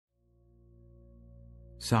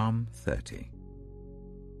Psalm 30.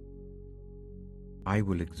 I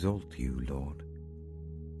will exalt you, Lord,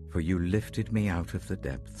 for you lifted me out of the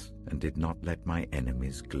depths and did not let my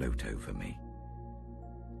enemies gloat over me.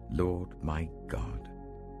 Lord my God,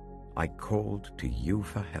 I called to you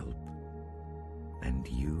for help, and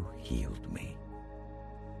you healed me.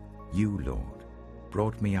 You, Lord,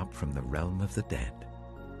 brought me up from the realm of the dead.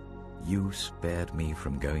 You spared me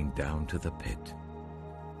from going down to the pit.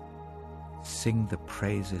 Sing the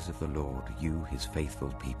praises of the Lord, you his faithful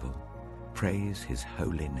people. Praise his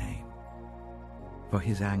holy name. For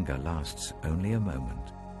his anger lasts only a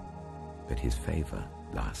moment, but his favor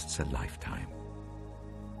lasts a lifetime.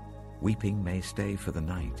 Weeping may stay for the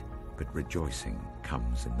night, but rejoicing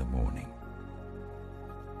comes in the morning.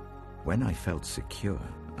 When I felt secure,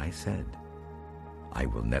 I said, I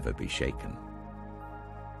will never be shaken.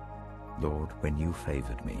 Lord, when you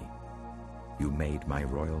favored me, you made my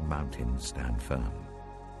royal mountain stand firm.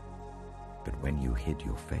 But when you hid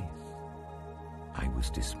your face, I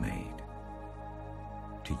was dismayed.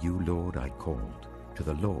 To you, Lord, I called. To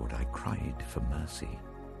the Lord I cried for mercy.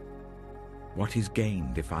 What is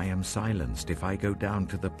gained if I am silenced? If I go down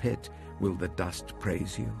to the pit, will the dust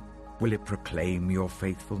praise you? Will it proclaim your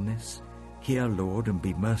faithfulness? Hear, Lord, and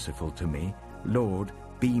be merciful to me. Lord,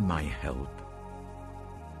 be my help.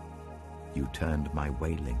 You turned my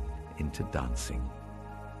wailing into dancing.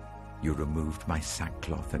 You removed my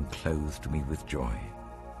sackcloth and clothed me with joy,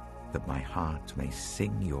 that my heart may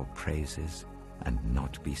sing your praises and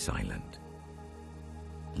not be silent.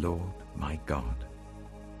 Lord my God,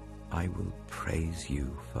 I will praise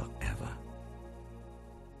you forever.